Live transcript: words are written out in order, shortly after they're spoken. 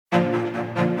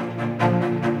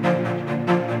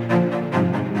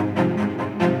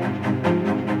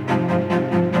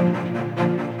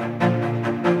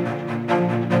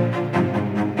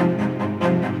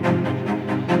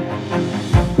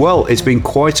Well, it's been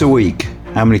quite a week.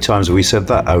 How many times have we said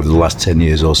that over the last 10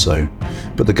 years or so?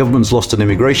 But the government's lost an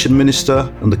immigration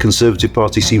minister, and the Conservative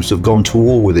Party seems to have gone to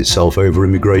war with itself over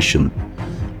immigration.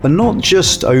 And not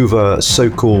just over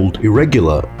so-called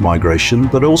irregular migration,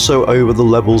 but also over the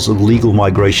levels of legal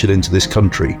migration into this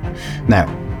country. Now,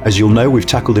 as you'll know, we've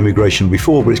tackled immigration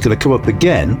before, but it's going to come up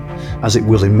again, as it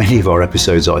will in many of our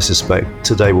episodes, I suspect,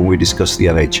 today when we discuss the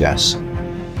NHS.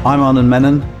 I'm Anand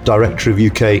Menon, Director of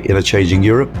UK in a Changing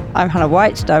Europe. I'm Hannah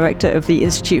White, Director of the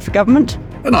Institute for Government.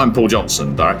 And I'm Paul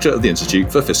Johnson, Director of the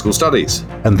Institute for Fiscal Studies.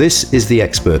 And this is the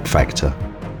Expert Factor.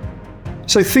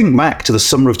 So think back to the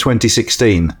summer of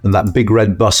 2016 and that big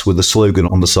red bus with the slogan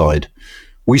on the side.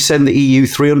 We send the EU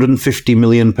 £350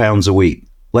 million a week.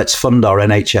 Let's fund our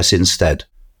NHS instead.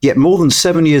 Yet more than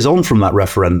 7 years on from that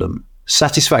referendum,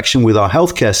 satisfaction with our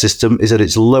healthcare system is at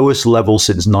its lowest level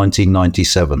since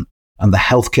 1997. And the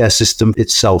healthcare system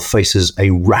itself faces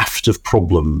a raft of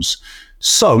problems,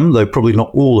 some, though probably not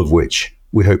all of which,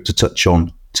 we hope to touch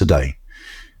on today.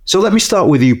 So let me start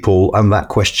with you, Paul, and that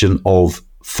question of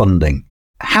funding.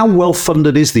 How well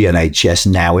funded is the NHS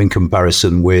now in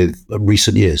comparison with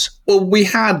recent years? Well, we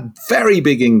had very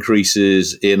big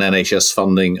increases in NHS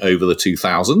funding over the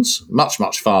 2000s,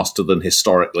 much faster than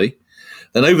historically.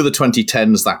 Then over the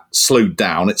 2010s, that slowed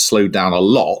down. It slowed down a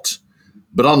lot.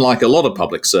 But unlike a lot of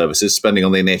public services, spending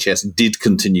on the NHS did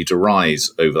continue to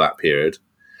rise over that period.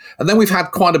 And then we've had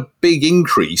quite a big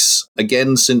increase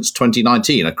again since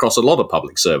 2019 across a lot of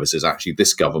public services. Actually,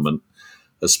 this government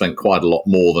has spent quite a lot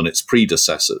more than its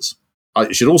predecessors.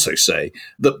 I should also say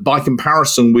that by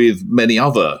comparison with many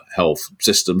other health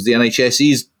systems, the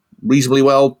NHS is reasonably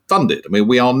well funded. I mean,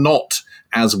 we are not,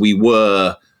 as we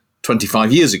were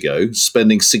 25 years ago,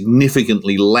 spending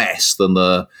significantly less than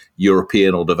the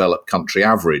European or developed country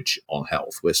average on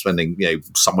health. We're spending,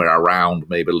 somewhere around,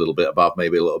 maybe a little bit above,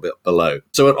 maybe a little bit below.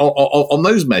 So on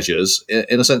those measures,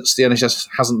 in a sense, the NHS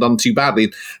hasn't done too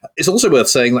badly. It's also worth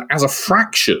saying that as a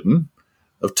fraction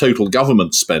of total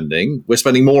government spending, we're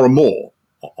spending more and more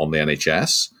on the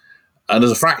NHS. And as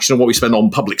a fraction of what we spend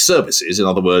on public services, in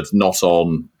other words, not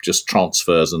on just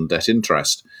transfers and debt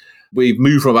interest, we've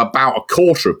moved from about a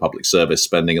quarter of public service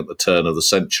spending at the turn of the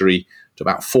century to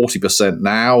about 40%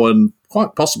 now, and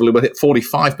quite possibly we'll hit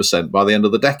 45% by the end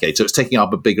of the decade. So it's taking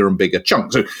up a bigger and bigger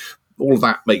chunk. So all of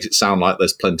that makes it sound like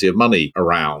there's plenty of money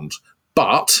around.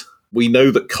 But we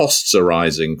know that costs are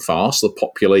rising fast. The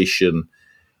population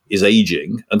is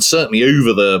aging. And certainly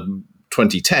over the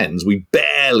 2010s, we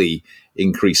barely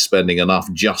increased spending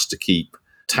enough just to keep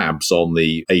tabs on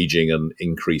the aging and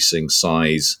increasing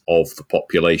size of the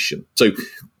population. So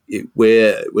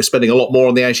we're spending a lot more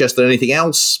on the NHS than anything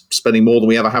else, spending more than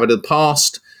we ever have in the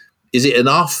past. Is it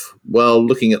enough? Well,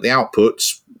 looking at the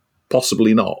outputs,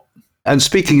 possibly not. And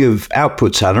speaking of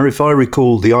outputs, Hannah, if I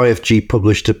recall, the IFG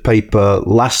published a paper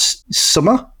last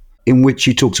summer in which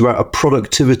you talked about a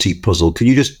productivity puzzle. Can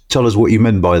you just tell us what you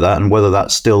meant by that and whether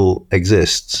that still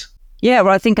exists? Yeah,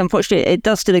 well, I think unfortunately it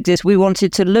does still exist. We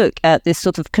wanted to look at this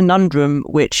sort of conundrum,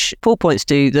 which Paul points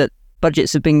to, that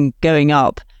budgets have been going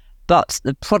up, but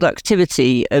the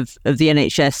productivity of the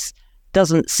NHS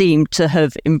doesn't seem to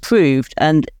have improved.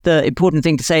 And the important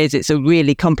thing to say is it's a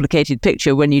really complicated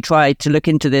picture when you try to look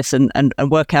into this and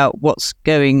work out what's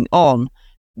going on.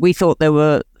 We thought there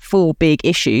were four big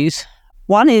issues.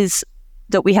 One is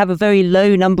that we have a very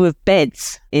low number of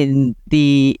beds in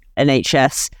the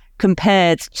NHS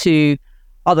compared to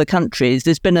other countries.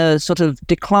 There's been a sort of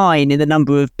decline in the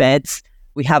number of beds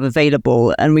we have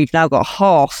available, and we've now got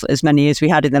half as many as we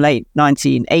had in the late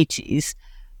 1980s.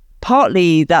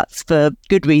 Partly that's for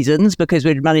good reasons, because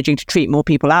we're managing to treat more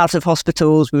people out of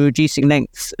hospitals, we're reducing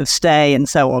lengths of stay and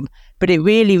so on. But it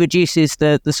really reduces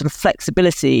the sort of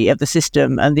flexibility of the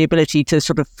system and the ability to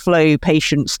sort of flow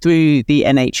patients through the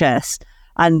NHS.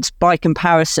 And by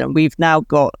comparison, we've now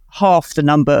got half the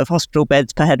number of hospital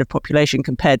beds per head of population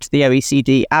compared to the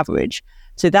OECD average.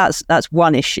 So that's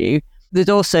one issue. There's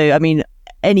also,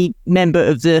 any member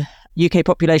of the UK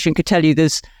population could tell you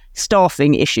there's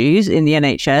staffing issues in the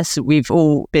NHS. We've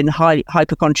all been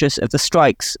hyper-conscious of the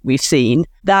strikes we've seen.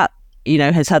 That,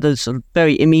 has had a sort of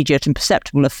very immediate and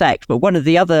perceptible effect. But one of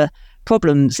the other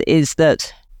problems is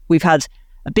that we've had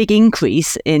a big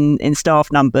increase in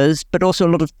staff numbers, but also a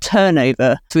lot of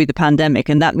turnover through the pandemic.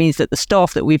 And that means that the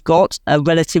staff that we've got are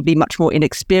relatively much more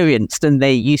inexperienced than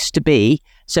they used to be.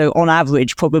 So on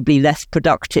average, probably less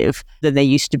productive than they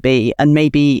used to be. And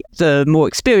maybe the more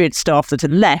experienced staff that are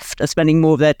left are spending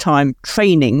more of their time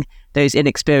training those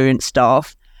inexperienced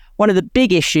staff. One of the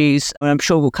big issues, and I'm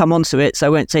sure we'll come onto it, so I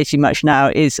won't say too much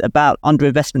now, is about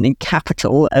underinvestment in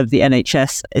capital of the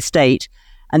NHS estate.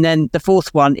 And then the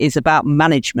fourth one is about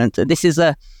management. And this is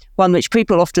one which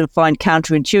people often find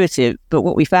counterintuitive. But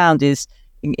what we found is,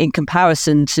 in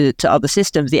comparison to other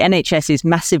systems, the NHS is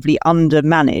massively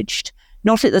undermanaged.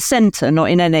 Not at the centre,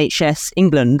 not in NHS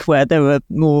England, where there are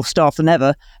more staff than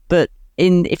ever, but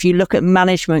if you look at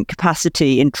management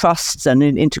capacity in trusts and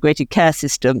in integrated care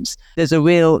systems, there's a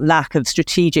real lack of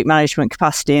strategic management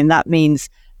capacity. And that means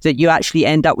that you actually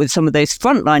end up with some of those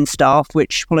frontline staff,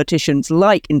 which politicians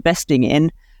like investing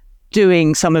in,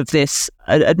 doing some of this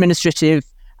administrative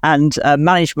and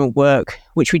management work,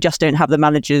 which we just don't have the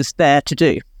managers there to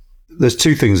do. There's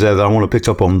two things there that I want to pick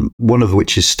up on, one of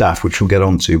which is staff, which we'll get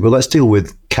onto. But let's deal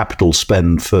with capital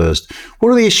spend first. What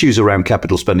are the issues around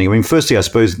capital spending? I mean, firstly, I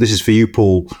suppose this is for you,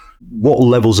 Paul. What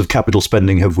levels of capital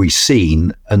spending have we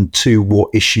seen? And two,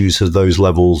 what issues have those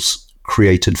levels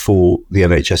created for the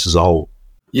NHS as a whole?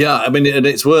 Yeah, I mean, and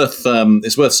it's worth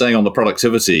saying on the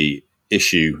productivity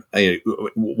issue.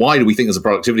 Why do we think there's a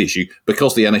productivity issue?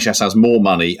 Because the NHS has more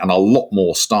money and a lot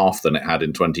more staff than it had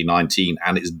in 2019,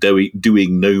 and it's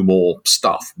doing no more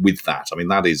stuff with that. I mean,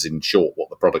 that is, in short, what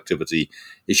the productivity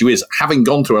issue is, having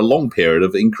gone through a long period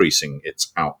of increasing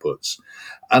its outputs.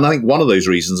 And I think one of those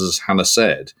reasons, as Hannah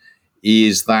said,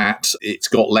 is that it's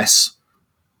got less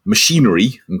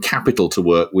machinery and capital to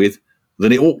work with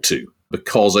than it ought to,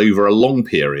 because over a long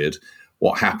period,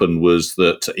 what happened was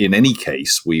that in any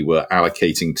case, we were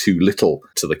allocating too little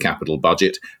to the capital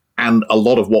budget, and a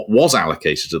lot of what was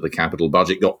allocated to the capital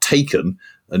budget got taken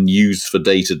and used for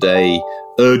day-to-day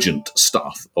urgent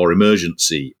stuff or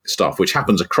emergency stuff, which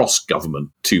happens across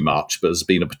government too much, but has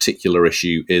been a particular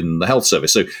issue in the health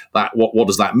service. So that what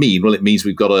does that mean? Well, it means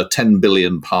we've got a 10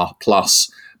 billion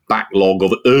plus backlog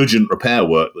of urgent repair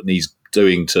work that needs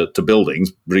doing to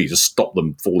buildings, really to stop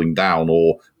them falling down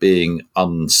or being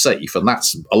unsafe. And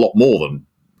that's a lot more than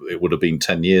it would have been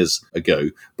 10 years ago.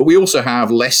 But we also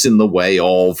have less in the way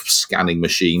of scanning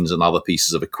machines and other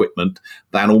pieces of equipment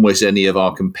than almost any of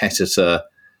our competitor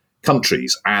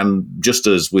countries. And just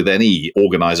as with any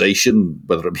organization,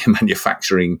 whether it be a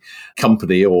manufacturing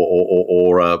company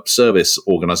or a service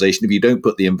organization, if you don't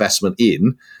put the investment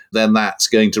in, then that's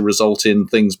going to result in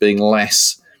things being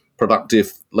less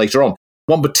productive later on.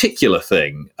 One particular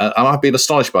thing, and I've been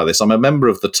astonished by this, I'm a member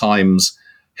of the Times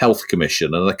Health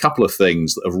Commission, and a couple of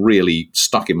things that have really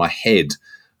stuck in my head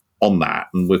on that,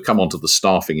 and we'll come on to the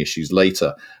staffing issues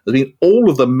later. I mean, all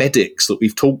of the medics that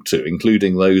we've talked to,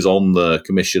 including those on the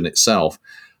commission itself,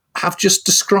 have just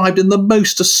described in the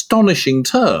most astonishing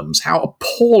terms how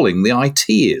appalling the IT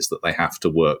is that they have to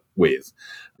work with.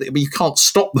 I mean, you can't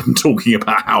stop them talking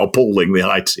about how appalling the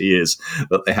IT is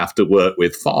that they have to work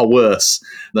with, far worse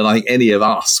than I think any of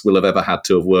us will have ever had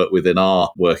to have worked with in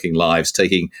our working lives,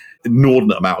 taking an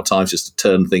inordinate amount of time just to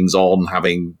turn things on,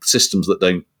 having systems that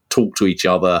don't talk to each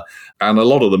other. And a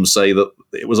lot of them say that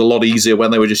it was a lot easier when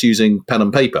they were just using pen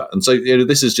and paper. And so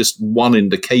this is just one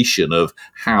indication of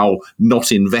how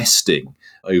not investing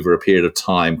over a period of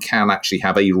time can actually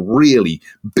have a really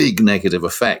big negative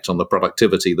effect on the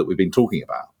productivity that we've been talking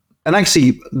about. And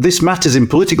actually, this matters in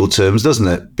political terms, doesn't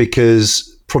it?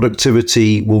 Because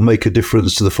productivity will make a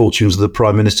difference to the fortunes of the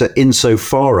Prime Minister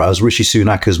insofar as Rishi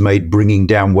Sunak has made bringing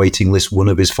down waiting lists one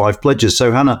of his 5 pledges.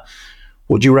 So, Hannah,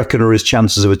 what do you reckon are his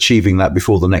chances of achieving that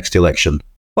before the next election?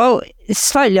 Well, it's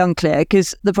slightly unclear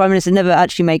because the Prime Minister never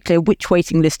actually made clear which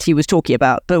waiting list he was talking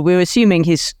about. But we're assuming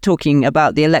he's talking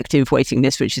about the elective waiting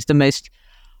list, which is the most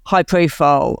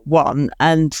high-profile one.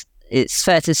 And it's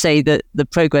fair to say that the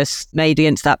progress made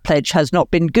against that pledge has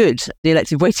not been good. The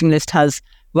elective waiting list has,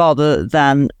 rather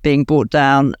than being brought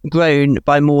down, grown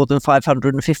by more than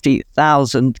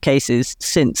 550,000 cases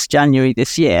since January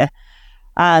this year.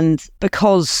 And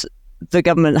because the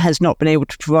government has not been able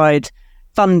to provide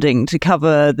funding to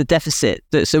cover the deficit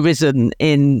that's arisen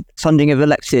in funding of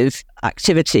elective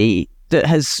activity that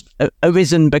has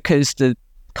arisen because the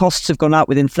costs have gone up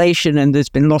with inflation and there's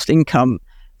been lost income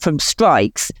from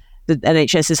strikes, the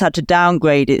NHS has had to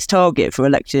downgrade its target for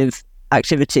elective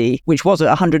activity, which was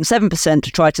at 107%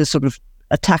 to try to sort of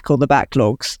tackle the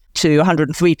backlogs, to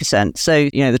 103%. So,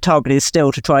 the target is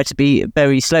still to try to be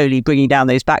very slowly bringing down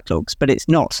those backlogs, but it's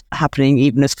not happening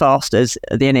even as fast as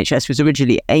the NHS was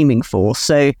originally aiming for.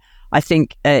 So I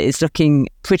think it's looking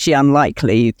pretty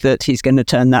unlikely that he's going to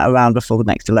turn that around before the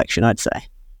next election, I'd say.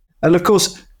 And of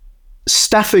course,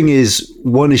 staffing is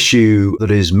one issue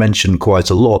that is mentioned quite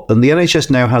a lot. And the NHS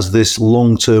now has this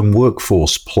long-term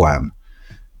workforce plan.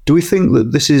 Do we think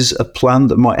that this is a plan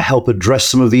that might help address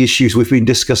some of the issues we've been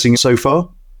discussing so far?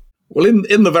 Well,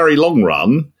 in the very long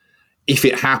run, if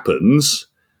it happens,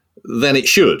 then it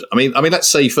should. I mean, let's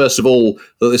say, first of all,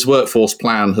 that this workforce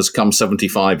plan has come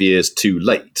 75 years too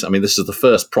late. I mean, this is the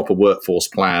first proper workforce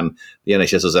plan the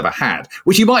NHS has ever had,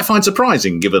 which you might find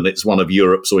surprising given it's one of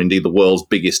Europe's or indeed the world's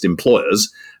biggest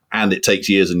employers, and it takes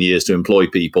years and years to employ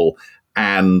people.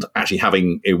 And actually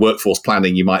having a workforce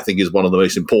planning, you might think, is one of the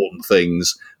most important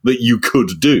things that you could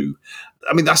do.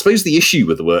 I mean, I suppose the issue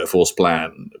with the workforce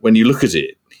plan, when you look at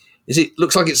it, is it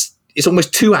looks like it's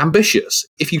almost too ambitious.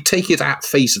 If you take it at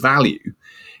face value,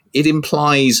 it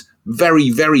implies very,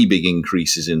 very big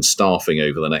increases in staffing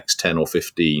over the next 10 or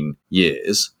 15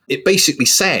 years. It basically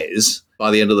says,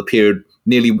 by the end of the period,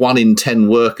 nearly 1 in 10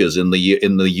 workers in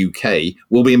the UK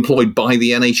will be employed by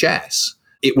the NHS.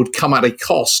 It would come at a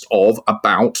cost of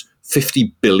about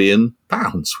 £50 billion,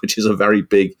 which is a very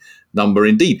big number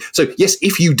indeed. So, yes,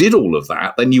 if you did all of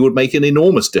that, then you would make an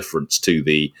enormous difference to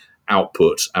the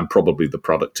output and probably the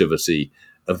productivity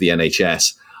of the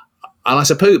NHS. And I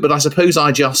suppose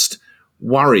I just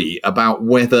worry about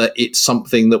whether it's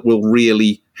something that will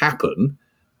really happen.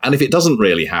 And if it doesn't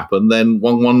really happen, then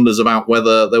one wonders about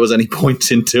whether there was any point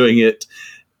in doing it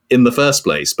in the first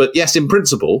place. But yes, in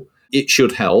principle, it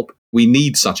should help. We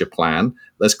need such a plan.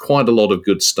 There's quite a lot of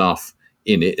good stuff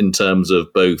in it in terms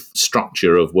of both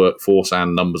structure of workforce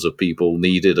and numbers of people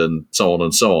needed and so on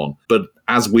and so on. But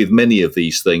as with many of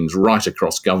these things right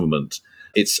across government,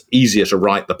 it's easier to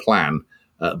write the plan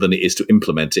than it is to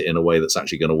implement it in a way that's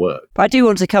actually going to work. But I do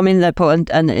want to come in there, Paul,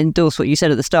 and endorse what you said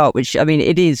at the start, which, I mean,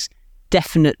 it is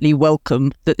definitely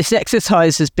welcome that this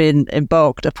exercise has been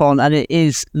embarked upon, and it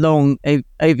is long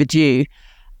overdue.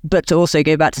 But to also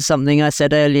go back to something I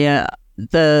said earlier,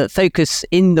 the focus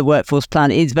in the workforce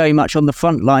plan is very much on the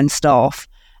frontline staff.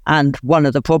 And one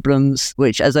of the problems,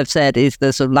 which, as I've said, is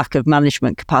the sort of lack of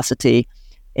management capacity.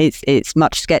 It's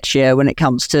much sketchier when it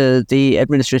comes to the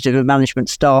administrative and management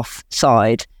staff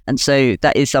side. And so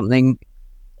that is something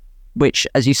which,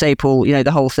 as you say, Paul, you know,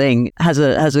 the whole thing has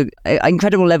a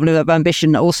incredible level of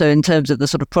ambition also in terms of the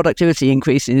sort of productivity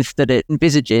increases that it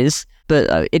envisages.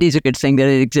 But it is a good thing that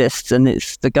it exists, and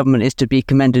the government is to be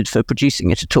commended for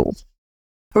producing it at all.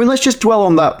 I mean, let's just dwell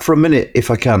on that for a minute,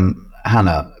 if I can,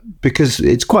 Hannah, because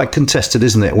it's quite contested,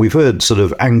 isn't it? We've heard sort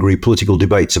of angry political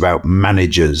debates about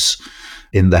managers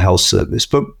in the health service,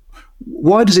 but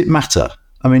why does it matter?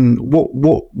 I mean,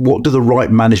 what do the right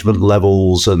management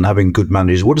levels and having good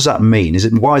managers, what does that mean?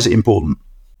 Why is it important?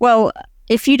 Well,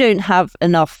 if you don't have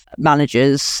enough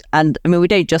managers, and I mean, we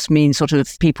don't just mean sort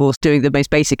of people doing the most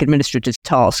basic administrative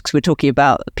tasks. We're talking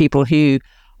about people who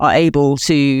are able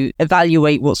to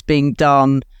evaluate what's being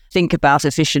done, think about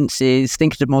efficiencies,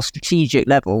 think at a more strategic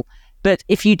level. But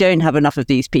if you don't have enough of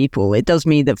these people, it does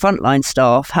mean that frontline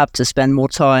staff have to spend more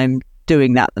time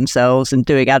doing that themselves and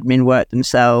doing admin work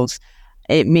themselves.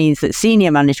 It means that senior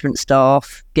management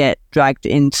staff get dragged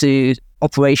into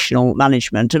operational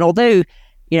management. And although,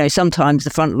 you know, sometimes the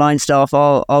frontline staff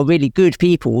are really good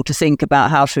people to think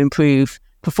about how to improve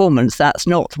performance, that's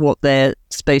not what they're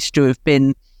supposed to have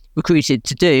been recruited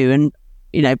to do. And,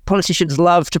 you know, politicians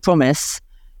love to promise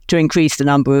to increase the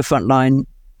number of frontline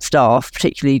staff,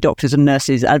 particularly doctors and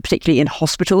nurses, and particularly in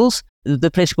hospitals.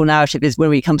 The political narrative is,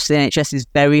 when it comes to the NHS, is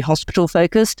very hospital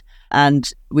focused,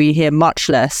 and we hear much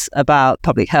less about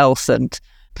public health and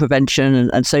prevention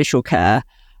and social care.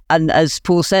 And as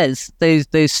Paul says, those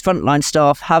frontline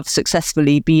staff have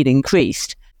successfully been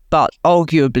increased, but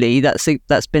arguably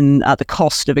that's been at the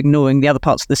cost of ignoring the other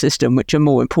parts of the system which are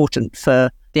more important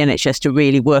for the NHS to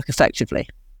really work effectively.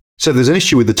 So there's an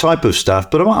issue with the type of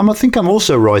staff, but I think I'm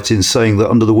also right in saying that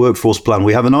under the workforce plan,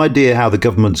 we have an idea how the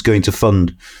government's going to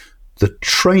fund the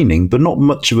training, but not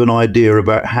much of an idea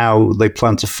about how they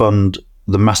plan to fund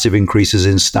the massive increases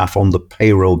in staff on the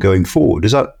payroll going forward.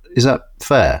 Is that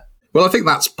fair? Well, I think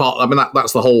that's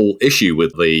that's the whole issue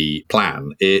with the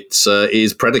plan. It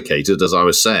is predicated, as I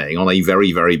was saying, on a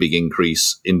very, very big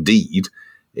increase indeed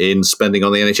in spending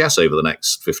on the NHS over the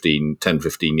next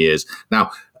 15 years. Now,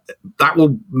 that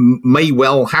may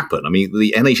well happen. I mean,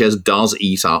 the NHS does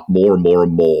eat up more and more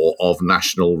and more of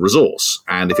national resource.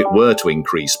 And if it were to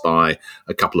increase by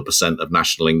a couple of % of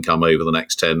national income over the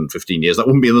next 10, 15 years, that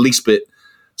wouldn't be in the least bit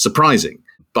surprising.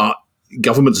 But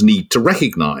governments need to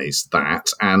recognise that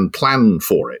and plan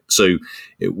for it. So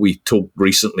we talked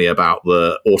recently about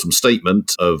the autumn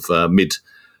statement of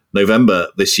mid-November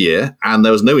this year, and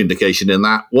there was no indication in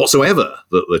that whatsoever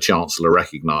that the Chancellor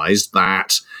recognised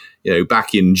that, you know,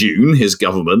 back in June, his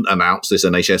government announced this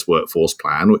NHS workforce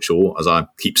plan, which will, as I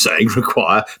keep saying,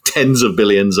 require tens of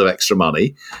billions of extra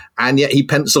money. And yet he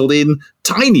penciled in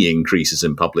tiny increases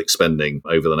in public spending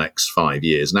over the next 5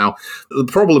 years. Now, the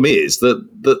problem is that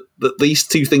these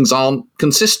two things aren't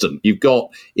consistent. You've got,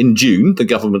 in June, the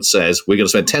government says we're going to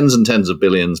spend tens and tens of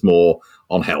billions more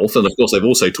on health. And of course, they've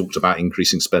also talked about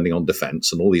increasing spending on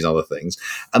defence and all these other things.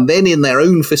 And then in their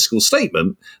own fiscal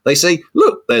statement, they say,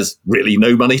 look, there's really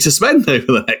no money to spend over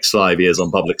the next 5 years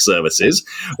on public services.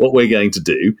 What we're going to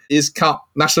do is cut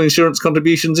national insurance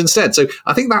contributions instead. So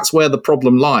I think that's where the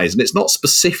problem lies. And it's not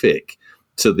specific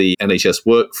to the NHS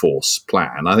workforce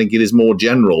plan. I think it is more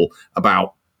general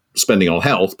about spending on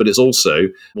health, but it's also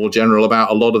more general about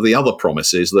a lot of the other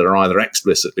promises that are either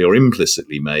explicitly or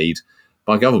implicitly made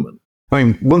by government. I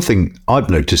mean, one thing I've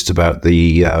noticed about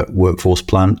the workforce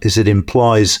plan is it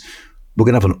implies we're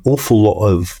going to have an awful lot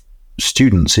of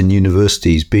students in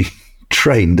universities being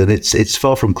trained, and it's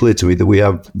far from clear to me that we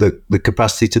have the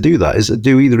capacity to do that.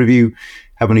 Do either of you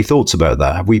have any thoughts about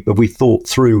that? Have we thought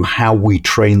through how we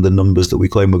train the numbers that we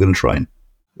claim we're going to train?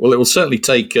 Well, it will certainly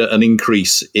take an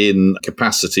increase in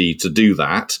capacity to do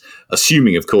that,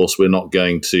 assuming, of course, we're not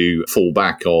going to fall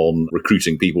back on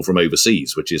recruiting people from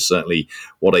overseas, which is certainly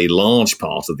what a large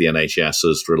part of the NHS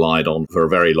has relied on for a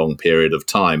very long period of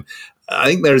time. I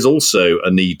think there is also a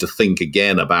need to think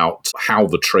again about how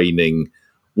the training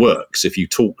works. If you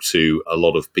talk to a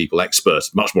lot of people,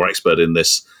 experts, much more expert in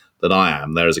this than I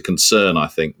am, there is a concern, I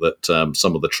think, that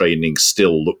some of the training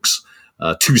still looks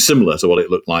too similar to what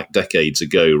it looked like decades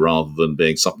ago, rather than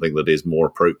being something that is more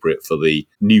appropriate for the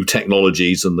new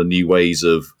technologies and the new ways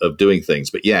of doing things.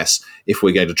 But yes, if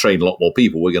we're going to train a lot more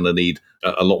people, we're going to need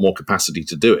a lot more capacity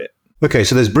to do it. Okay,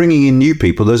 so there's bringing in new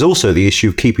people. There's also the issue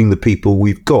of keeping the people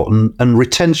we've got. And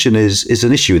retention is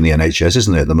an issue in the NHS,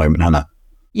 isn't it, at the moment, Hannah?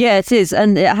 Yeah, it is.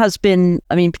 And it has been,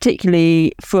 I mean,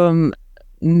 particularly from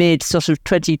mid sort of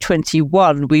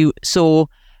 2021, we saw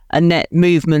a net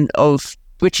movement of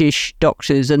British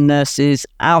doctors and nurses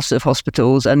out of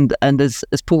hospitals, and as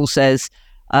Paul says,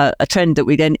 a trend that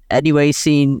we'd anyway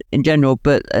seen in general,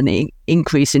 but an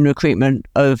increase in recruitment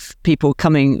of people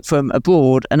coming from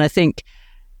abroad. And I think,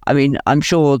 I mean, I'm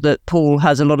sure that Paul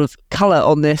has a lot of colour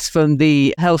on this from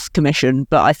the Health Commission,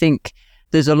 but I think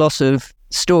there's a lot of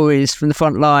stories from the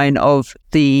front line of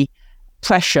the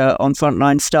pressure on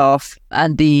frontline staff,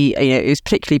 and it was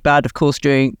particularly bad, of course,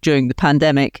 during the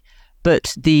pandemic,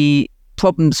 but the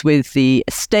problems with the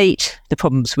estate, the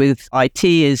problems with IT,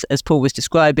 as Paul was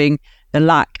describing, the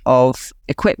lack of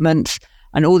equipment,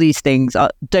 and all these things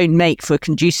don't make for a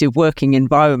conducive working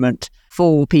environment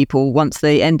for people once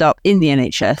they end up in the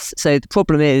NHS. So the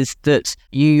problem is that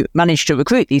you manage to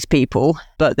recruit these people,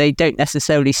 but they don't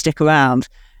necessarily stick around.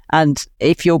 And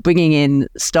if you're bringing in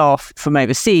staff from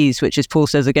overseas, which, as Paul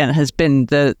says again, has been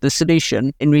the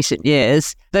solution in recent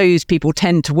years, those people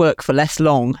tend to work for less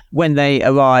long when they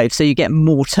arrive. So you get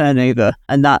more turnover,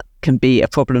 and that can be a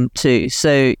problem too.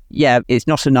 So yeah, it's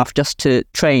not enough just to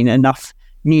train enough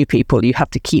new people. You have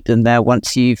to keep them there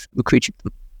once you've recruited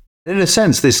them. In a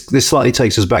sense, this slightly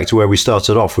takes us back to where we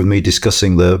started off with me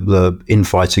discussing the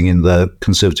infighting in the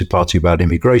Conservative Party about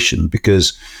immigration,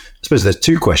 because I suppose there's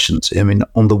two questions. I mean,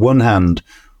 on the one hand,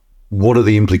 what are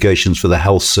the implications for the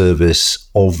health service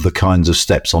of the kinds of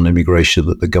steps on immigration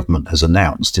that the government has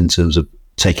announced in terms of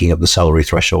taking up the salary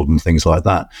threshold and things like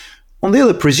that? On the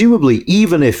other, presumably,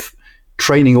 even if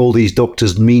training all these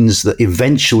doctors means that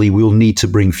eventually we'll need to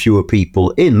bring fewer people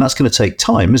in, that's going to take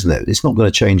time, isn't it? It's not going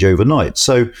to change overnight.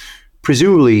 So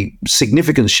presumably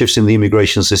significant shifts in the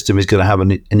immigration system is going to have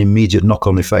an immediate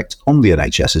knock-on effect on the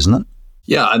NHS, isn't it?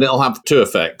 Yeah, and it'll have two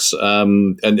effects.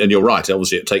 And you're right,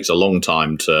 obviously it takes a long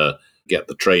time to get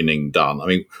the training done. I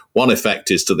mean, one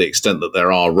effect is to the extent that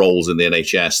there are roles in the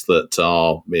NHS that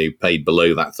are paid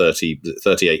below that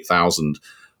 38,000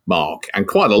 mark, and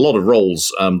quite a lot of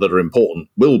roles that are important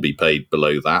will be paid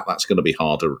below that. That's going to be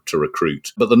harder to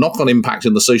recruit. But the knock-on impact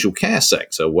in the social care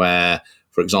sector, where,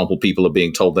 for example, people are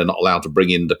being told they're not allowed to bring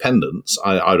in dependents,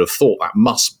 I would have thought that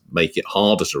must make it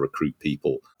harder to recruit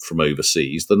people from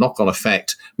overseas. The knock-on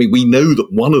effect, I mean, we know that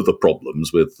one of the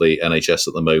problems with the NHS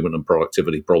at the moment and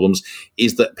productivity problems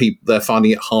is that they're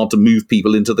finding it hard to move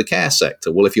people into the care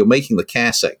sector. Well, if you're making the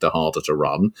care sector harder to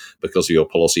run because of your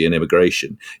policy in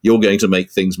immigration, you're going to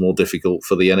make things more difficult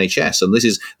for the NHS. And this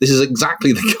is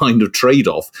exactly the kind of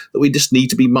trade-off that we just need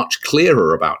to be much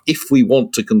clearer about. If we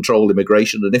want to control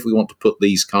immigration, and if we want to put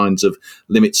these kinds of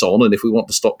limits on, and if we want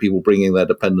to stop people bringing their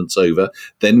dependents over,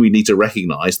 then we need to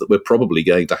recognise that we're probably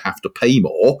going to have to pay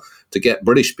more to get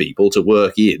British people to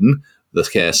work in the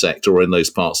care sector or in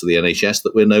those parts of the NHS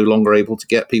that we're no longer able to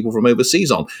get people from overseas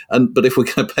on. But if we're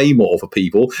going to pay more for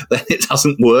people, then it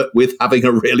doesn't work with having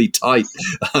a really tight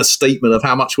statement of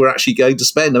how much we're actually going to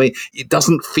spend. I mean, it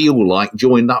doesn't feel like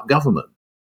joined up government.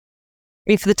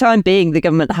 For the time being, the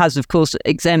government has, of course,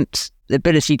 exempt the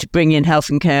ability to bring in health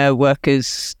and care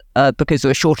workers because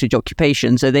of a shortage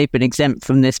occupation. So they've been exempt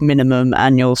from this minimum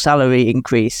annual salary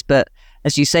increase. But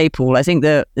as you say, Paul, I think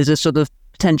that there's a sort of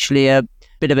potentially a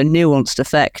bit of a nuanced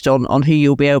effect on who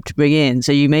you'll be able to bring in.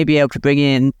 So you may be able to bring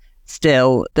in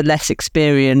still the less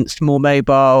experienced, more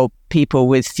mobile people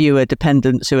with fewer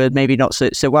dependents who are maybe not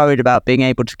so worried about being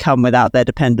able to come without their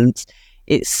dependents.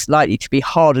 It's likely to be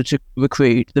harder to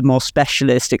recruit the more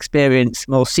specialist, experienced,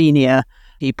 more senior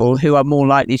people who are more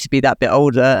likely to be that bit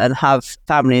older and have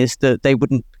families that they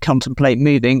wouldn't contemplate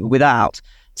moving without.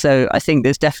 So I think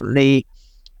there's definitely,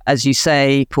 as you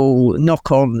say, Paul,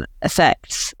 knock-on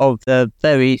effects of the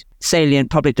very salient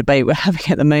public debate we're having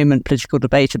at the moment, political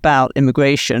debate about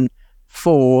immigration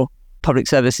for public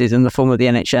services in the form of the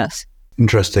NHS.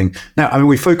 Interesting. Now, I mean,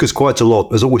 we focus quite a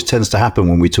lot, as always tends to happen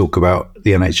when we talk about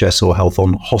the NHS or health,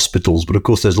 on hospitals. But of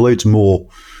course, there's loads more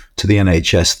to the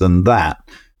NHS than that.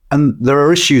 And there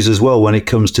are issues as well when it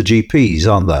comes to GPs,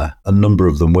 aren't there? A number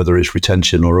of them, whether it's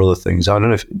retention or other things. I don't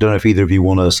know if either of you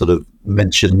want to sort of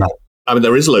mention that. I mean,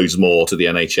 there is loads more to the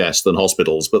NHS than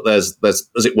hospitals, but there's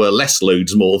as it were, less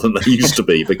loads more than there used to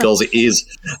be, because it is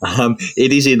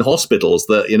in hospitals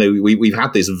that, we've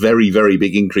had this very, very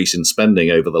big increase in spending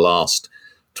over the last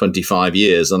 25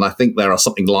 years. And I think there are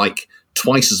something like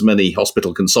twice as many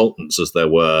hospital consultants as there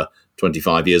were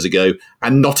 25 years ago,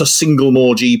 and not a single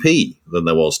more GP than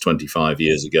there was 25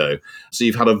 years ago. So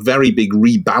you've had a very big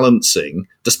rebalancing,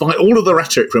 despite all of the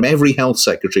rhetoric from every health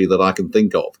secretary that I can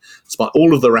think of, despite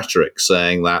all of the rhetoric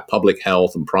saying that public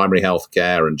health and primary health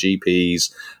care and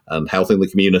GPs and health in the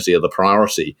community are the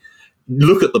priority.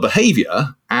 Look at the behaviour,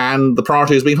 and the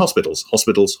priority has been hospitals,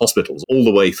 all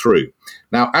the way through.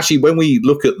 Now, actually, when we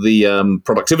look at the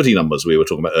productivity numbers we were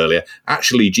talking about earlier,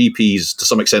 actually GPs, to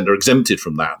some extent, are exempted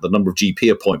from that. The number of GP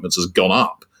appointments has gone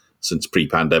up since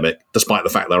pre-pandemic, despite the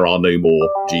fact there are no more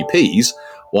GPs,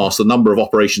 whilst the number of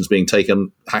operations being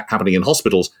happening in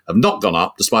hospitals have not gone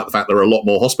up, despite the fact there are a lot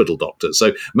more hospital doctors.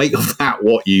 So make of that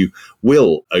what you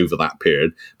will over that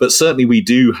period. But certainly we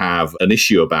do have an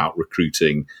issue about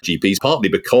recruiting GPs, partly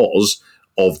because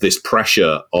of this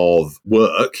pressure of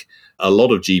work. A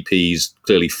lot of GPs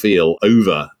clearly feel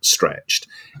overstretched.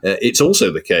 It's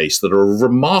also the case that a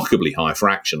remarkably high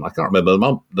fraction, I can't remember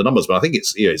the numbers, but I think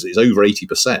it's over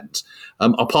 80%,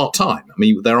 are part-time. I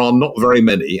mean, there are not very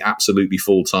many absolutely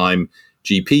full-time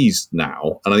GPs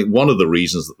now. And I think one of the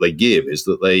reasons that they give is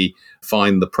that they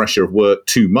find the pressure of work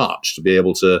too much to be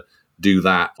able to do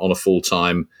that on a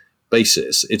full-time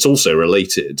basis. It's also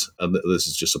related, and this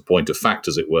is just a point of fact,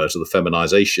 as it were, to the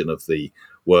feminisation of the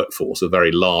workforce. A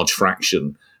very large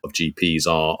fraction of GPs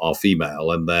are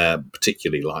female, and they're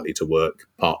particularly likely to work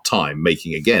part-time,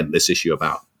 making, again, this issue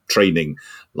about training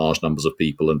large numbers of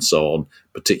people and so on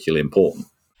particularly important.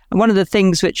 And one of the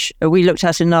things which we looked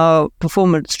at in our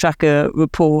performance tracker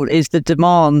report is the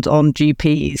demand on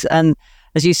GPs. And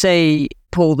as you say,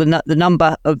 Paul, the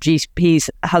number of GPs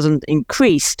hasn't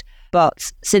increased,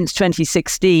 but since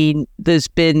 2016, there's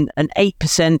been an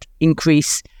 8%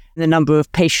 increase in the number of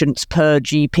patients per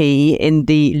GP in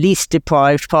the least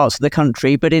deprived parts of the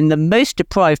country. But in the most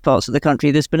deprived parts of the country,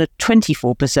 there's been a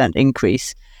 24%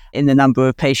 increase in the number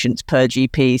of patients per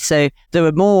GP. So there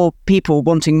are more people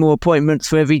wanting more appointments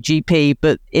for every GP,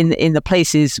 but in the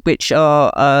places which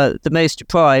are the most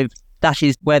deprived, that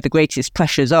is where the greatest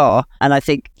pressures are. And I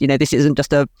think, this isn't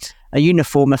just a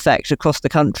uniform effect across the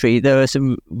country. There are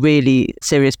some really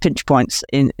serious pinch points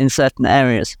in certain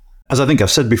areas. As I think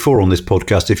I've said before on this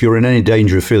podcast, if you're in any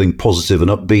danger of feeling positive and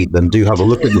upbeat, then do have a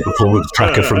look at the performance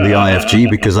tracker from the IFG,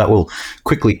 because that will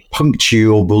quickly puncture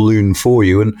your balloon for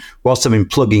you. And whilst I'm in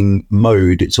plugging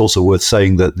mode, it's also worth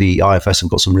saying that the IFS have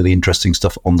got some really interesting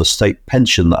stuff on the state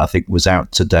pension that I think was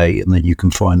out today and that you can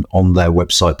find on their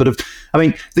website. But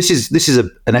this is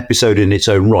an episode in its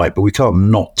own right, but we can't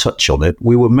not touch on it.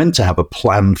 We were meant to have a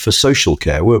plan for social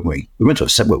care, weren't we? We were meant to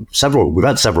have several. We've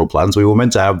had several plans. We were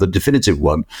meant to have the definitive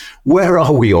one. Where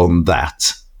are we on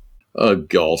that? Oh,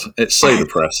 God, it's so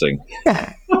depressing.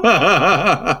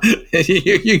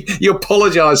 You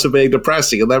apologise for being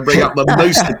depressing and then bring up the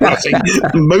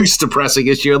most depressing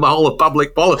issue in the whole of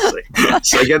public policy.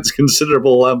 It's against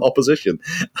considerable opposition.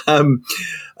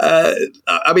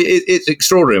 It's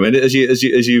extraordinary. I mean, as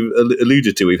you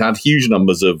alluded to, we've had huge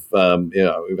numbers of,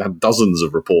 we've had dozens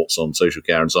of reports on social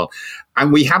care and so on.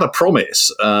 And we had a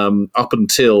promise up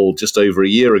until just over a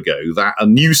year ago that a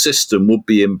new system would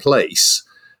be in place.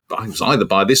 It was either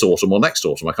by this autumn or next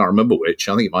autumn. I can't remember which.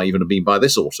 I think it might even have been by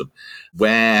this autumn,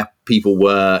 where people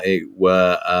were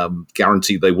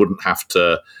guaranteed they wouldn't have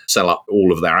to sell up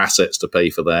all of their assets to pay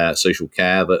for their social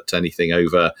care, that anything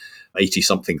over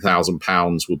 80-something thousand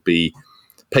pounds would be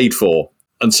paid for,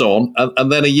 and so on.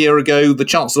 And then a year ago, the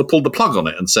Chancellor pulled the plug on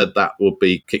it and said that would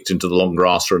be kicked into the long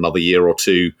grass for another year or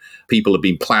two. People have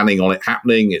been planning on it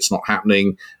happening. It's not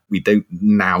happening. We don't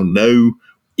now know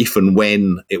if and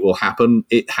when it will happen.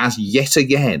 It has yet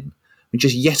again been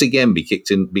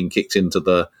kicked into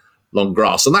the long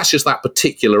grass. And that's just that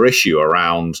particular issue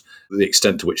around the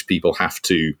extent to which people have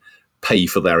to pay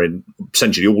for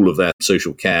essentially all of their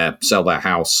social care, sell their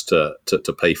house to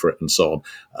pay for it, and so on.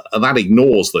 And that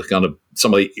ignores the kind of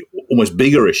some of the almost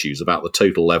bigger issues about the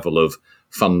total level of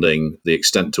funding, the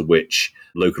extent to which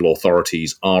local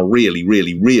authorities are really,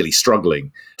 really, really struggling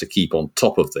to keep on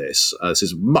top of this. This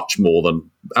is much more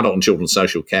than adult and children's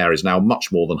social care is now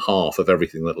much more than half of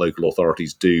everything that local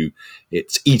authorities do.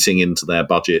 It's eating into their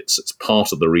budgets. It's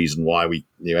part of the reason why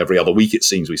every other week it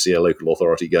seems we see a local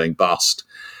authority going bust.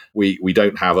 We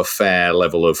don't have a fair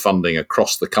level of funding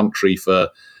across the country for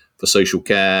social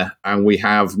care, and we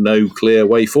have no clear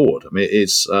way forward. I mean,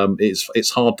 it's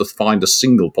hard to find a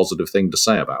single positive thing to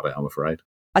say about it, I'm afraid.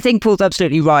 I think Paul's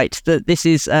absolutely right that this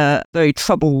is a very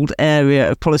troubled area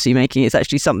of policy making. It's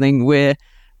actually something we're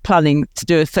planning to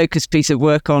do a focused piece of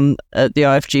work on at the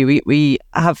IFG. We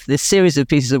have this series of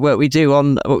pieces of work we do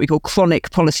on what we call chronic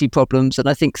policy problems, and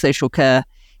I think social care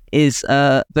is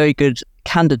a very good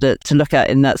candidate to look at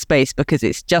in that space, because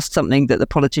it's just something that the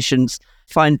politicians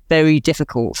find very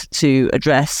difficult to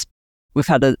address. We've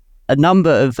had a number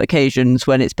of occasions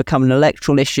when it's become an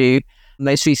electoral issue.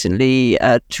 Most recently,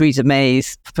 Theresa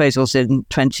May's proposals in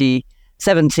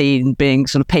 2017 being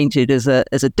sort of painted as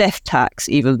a death tax,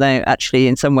 even though actually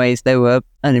in some ways they were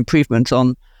an improvement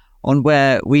on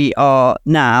where we are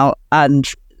now.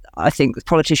 And I think the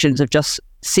politicians have just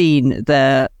seen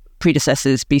their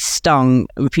predecessors be stung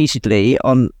repeatedly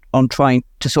on trying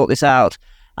to sort this out.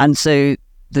 And so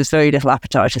there's very little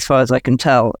appetite, as far as I can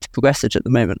tell, to progress it at the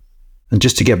moment. And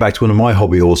just to get back to one of my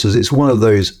hobby horses, it's one of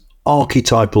those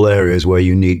archetypal areas where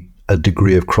you need a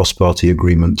degree of cross-party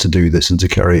agreement to do this and to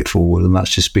carry it forward. And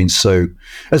that's just been so,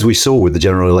 as we saw with the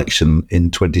general election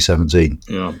in 2017.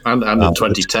 Yeah, and in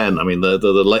 2010. I mean, the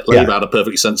Labour had a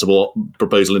perfectly sensible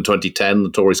proposal in 2010.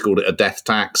 The Tories called it a death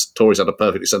tax. Tories had a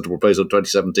perfectly sensible proposal in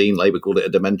 2017. Labour called it a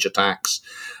dementia tax.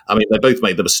 I mean, they both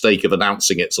made the mistake of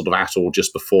announcing it sort of at or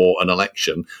just before an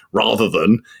election, rather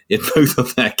than, in both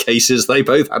of their cases, they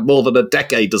both had more than a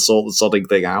decade to sort the sodding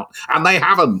thing out. And they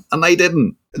haven't, and they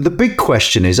didn't. The big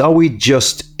question is, are we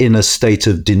just in a state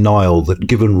of denial that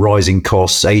given rising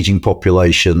costs, ageing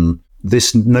population,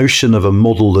 this notion of a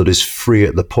model that is free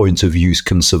at the point of use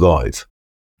can survive?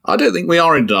 I don't think we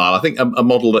are in denial. I think a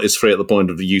model that is free at the point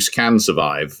of use can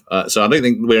survive. So I don't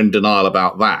think we're in denial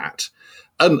about that.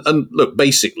 And look,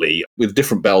 basically, with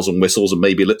different bells and whistles and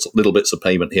maybe little bits of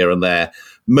payment here and there,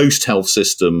 most health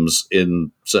systems,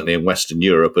 certainly in Western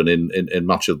Europe and in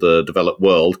much of the developed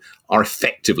world, are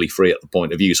effectively free at the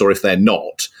point of use. Or if they're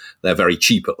not, they're very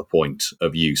cheap at the point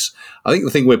of use. I think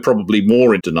the thing we're probably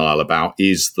more in denial about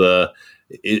is the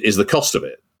cost of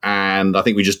it. And I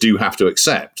think we just do have to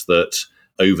accept that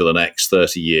over the next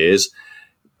 30 years,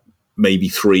 maybe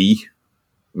 3,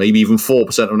 maybe even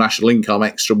 4% of national income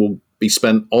extra will be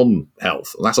spent on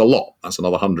health. And that's a lot. That's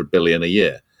another 100 billion a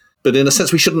year. But in a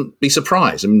sense, we shouldn't be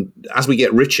surprised. I mean, as we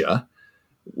get richer,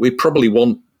 we probably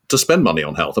want to spend money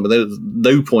on health. I mean, there's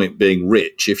no point being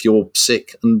rich if you're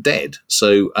sick and dead.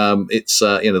 So it's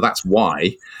that's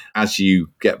why, as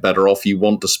you get better off, you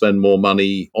want to spend more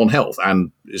money on health.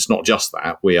 And it's not just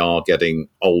that. We are getting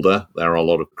older. There are a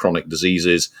lot of chronic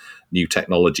diseases. New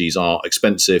technologies are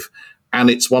expensive.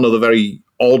 And it's one of the very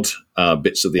odd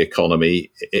bits of the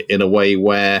economy in a way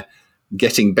where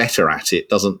getting better at it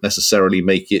doesn't necessarily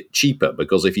make it cheaper,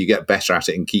 because if you get better at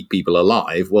it and keep people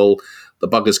alive, well, the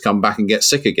buggers come back and get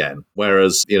sick again.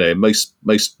 Whereas,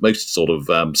 most sort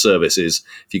of services,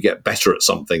 if you get better at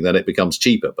something, then it becomes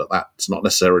cheaper. But that's not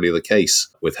necessarily the case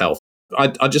with health.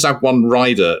 I just have one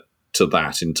rider to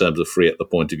that in terms of free at the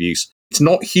point of use. It's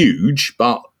not huge,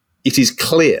 but it is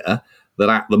clear that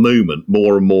at the moment,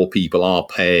 more and more people are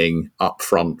paying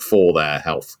upfront for their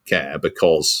health care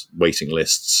because waiting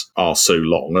lists are so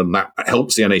long. And that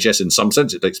helps the NHS in some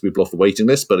sense. It takes people off the waiting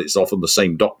list, but it's often the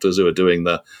same doctors who are doing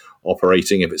the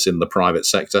operating if it's in the private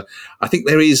sector. I think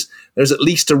there's at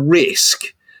least a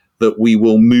risk that we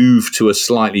will move to a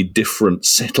slightly different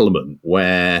settlement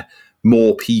where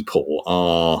more people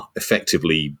are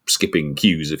effectively skipping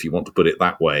queues, if you want to put it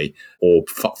that way, or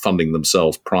funding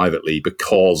themselves privately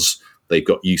because they've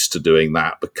got used to doing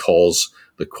that, because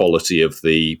the quality of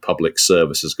the public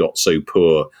service has got so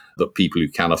poor that people who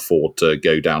can afford to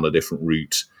go down a different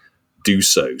route do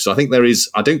so. So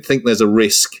I don't think there's a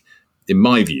risk, in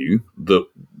my view, that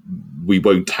we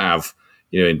won't have,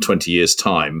 in 20 years'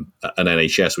 time, an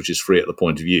NHS which is free at the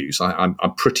point of use. I'm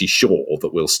pretty sure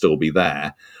that we'll still be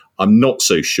there. I'm not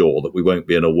so sure that we won't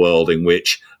be in a world in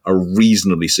which a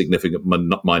reasonably significant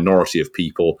minority of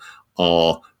people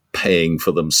are paying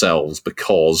for themselves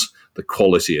because the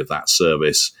quality of that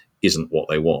service isn't what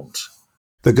they want.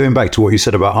 But going back to what you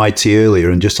said about IT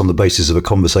earlier, and just on the basis of a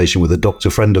conversation with a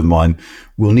doctor friend of mine,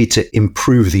 we'll need to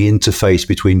improve the interface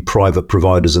between private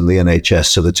providers and the NHS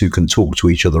so the two can talk to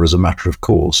each other as a matter of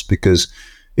course. Because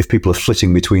if people are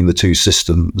flitting between the two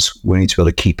systems, we need to be able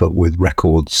to keep up with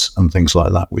records and things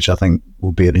like that, which I think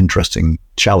will be an interesting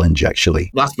challenge, actually.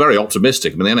 That's very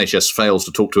optimistic. I mean, the NHS fails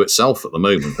to talk to itself at the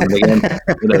moment.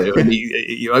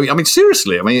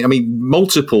 Seriously. I mean,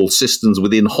 multiple systems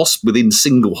within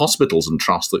single hospitals and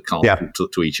trusts that can't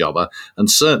talk to each other, and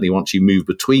certainly once you move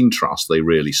between trusts, they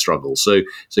really struggle. So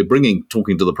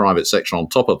talking to the private sector on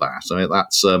top of that. I mean,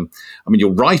 that's.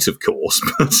 You're right, of course,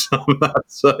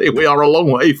 but we are a long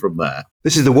way from there.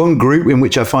 This is the one group in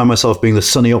which I find myself being the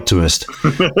sunny optimist.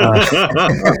 Alan,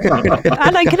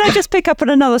 can I just pick up on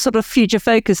another sort of future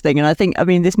focus thing? And I think,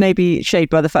 this may be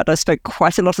shaped by the fact I spent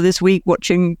quite a lot of this week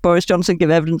watching Boris Johnson give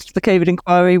evidence to the COVID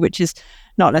inquiry, which is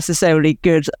not necessarily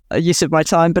good use of my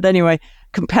time. But anyway,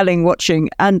 compelling watching.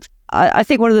 And I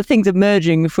think one of the things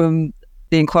emerging from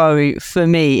the inquiry for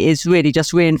me is really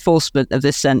just reinforcement of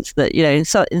this sense that,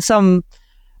 in some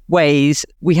ways,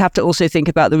 we have to also think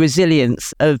about the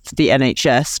resilience of the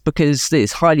NHS, because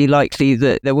it's highly likely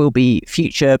that there will be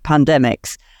future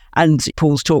pandemics. And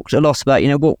Paul's talked a lot about,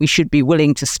 what we should be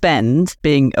willing to spend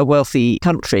being a wealthy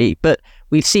country. But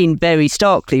we've seen very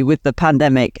starkly with the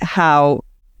pandemic how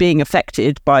being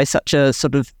affected by such a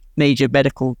sort of major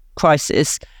medical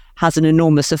crisis has an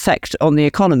enormous effect on the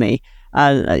economy.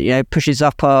 And pushes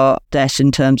up our debt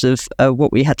in terms of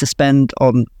what we had to spend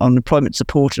on employment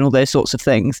support and all those sorts of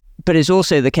things. But it's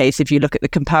also the case, if you look at the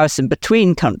comparison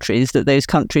between countries, that those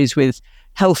countries with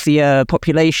healthier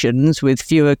populations, with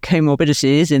fewer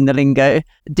comorbidities in the lingo,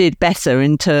 did better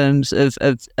in terms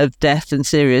of death and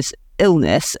serious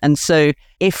illness. And so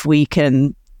if we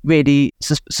can really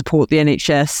support the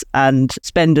NHS and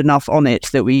spend enough on it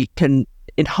that we can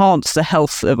enhance the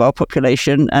health of our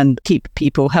population and keep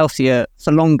people healthier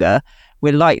for longer,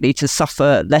 we're likely to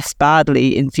suffer less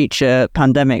badly in future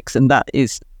pandemics. And that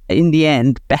is, in the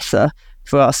end, better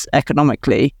for us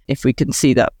economically if we can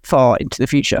see that far into the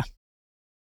future.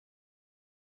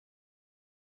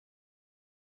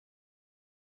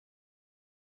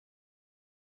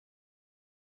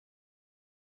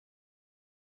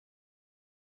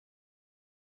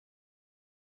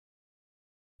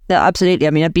 Yeah, absolutely.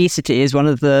 Obesity is one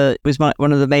of the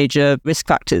major risk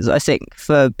factors, I think,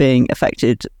 for being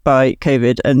affected by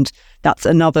COVID, and that's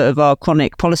another of our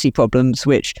chronic policy problems,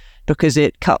 which, because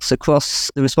it cuts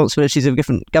across the responsibilities of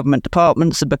different government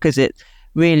departments, and because it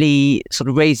really sort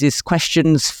of raises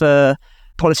questions for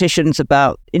politicians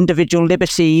about individual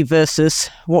liberty versus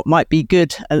what might be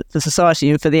good for society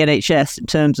and for the NHS in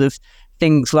terms of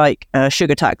things like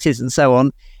sugar taxes and so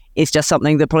on. It's just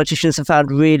something that politicians have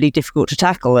found really difficult to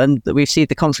tackle, and that we've seen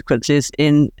the consequences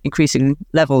in increasing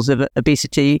levels of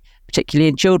obesity, particularly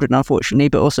in children, unfortunately,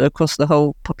 but also across the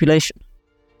whole population.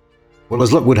 Well,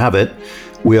 as luck would have it,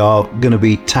 we are going to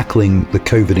be tackling the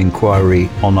COVID inquiry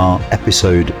on our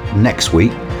episode next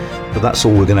week, but that's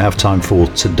all we're going to have time for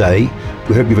today.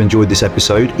 We hope you've enjoyed this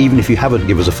episode. Even if you haven't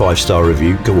given us a 5-star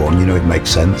review, go on, it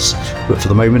makes sense. But for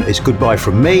the moment, it's goodbye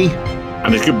from me.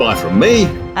 And it's goodbye from me.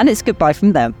 And it's goodbye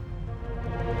from them.